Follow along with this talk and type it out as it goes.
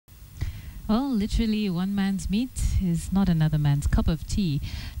Well, literally, one man's meat is not another man's cup of tea.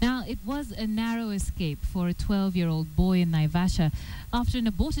 Now, it was a narrow escape for a 12-year-old boy in Naivasha after an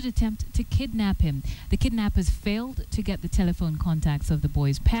aborted attempt to kidnap him. The kidnappers failed to get the telephone contacts of the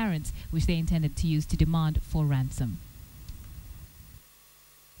boy's parents, which they intended to use to demand for ransom.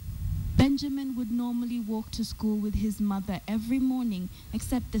 Benjamin would normally walk to school with his mother every morning,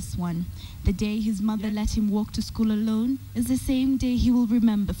 except this one. The day his mother let him walk to school alone is the same day he will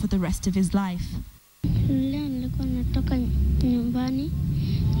remember for the rest of his life. Leo nilikuwa natoka nyumbani,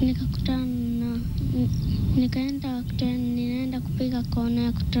 ninaenda kupiga kona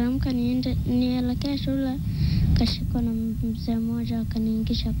ya kuteremka nielekea shule, kashikwa na mzee mmoja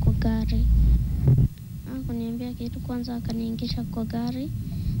akaniingisha kwa gari. Akaniambia kitu kwanza, akaniingisha kwa gari.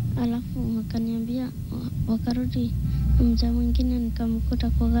 Alafu wakaniambia wakarudi mzee mwingine, nikamkuta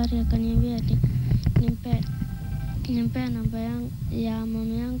kwa gari, akaniambia ati nimpe namba ya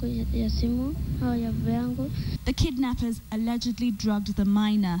mama yangu ya simu au ya baba yangu. The kidnappers allegedly drugged the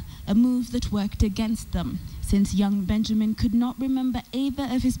minor, a move that worked against them, since young Benjamin could not remember either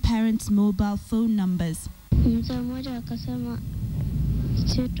of his parents' mobile phone numbers. Mzee mmoja akasema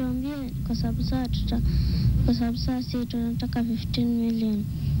situambie kwa sababu sasa sisi tunataka 15 million.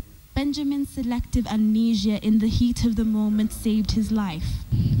 Benjamin's selective amnesia in the heat of the moment saved his life.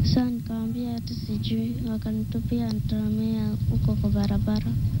 Sasa nikamwambia ati sijui, wakanitupia ntaramea huko kwa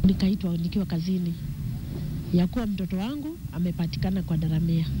barabara. Nikaitwa nikiwa kazini ya kuwa mtoto wangu amepatikana kwa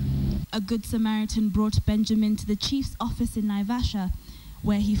daramia. A good Samaritan brought Benjamin to the chief's office in Naivasha,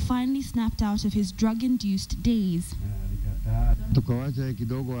 where he finally snapped out of his drug-induced daze. Tukawacha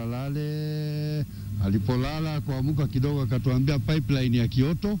kidogo alale, alipolala kuamka kidogo akatuambia pipeline ya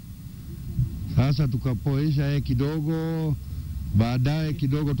Kyoto. Sasa tukapoesha kidogo, baadaye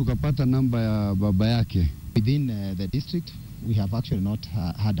kidogo tukapata namba ya baba yake. Within the district, we have actually not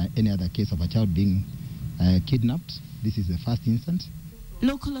had any other case of a child being kidnapped. This is the first instance.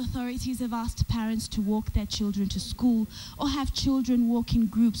 Local authorities have asked parents to walk their children to school or have children walk in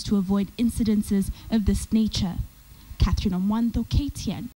groups to avoid incidences of this nature. Catherine Omwanto, KTN.